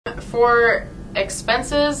For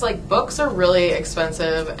expenses, like books are really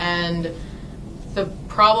expensive, and the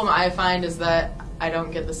problem I find is that I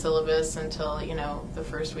don't get the syllabus until, you know, the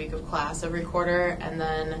first week of class every quarter, and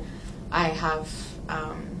then I have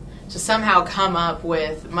to somehow come up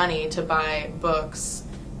with money to buy books,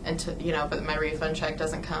 and to, you know, but my refund check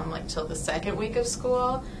doesn't come like till the second week of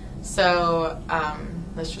school. So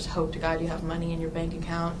let's just hope to God you have money in your bank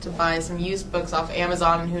account to buy some used books off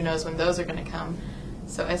Amazon, and who knows when those are going to come.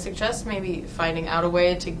 So I suggest maybe finding out a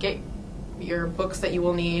way to get your books that you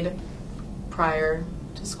will need prior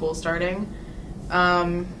to school starting.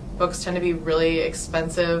 Books tend to be really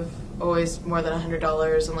expensive, always more than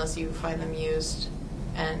 $100 unless you find them used,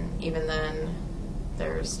 and even then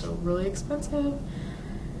they're still really expensive.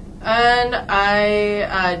 And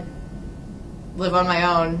I live on my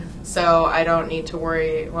own, so I don't need to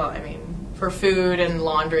worry. Well, I mean, for food and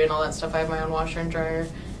laundry and all that stuff, I have my own washer and dryer,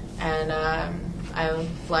 and I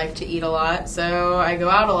like to eat a lot, so I go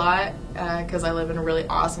out a lot because I live in a really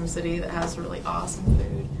awesome city that has really awesome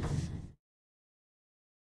food.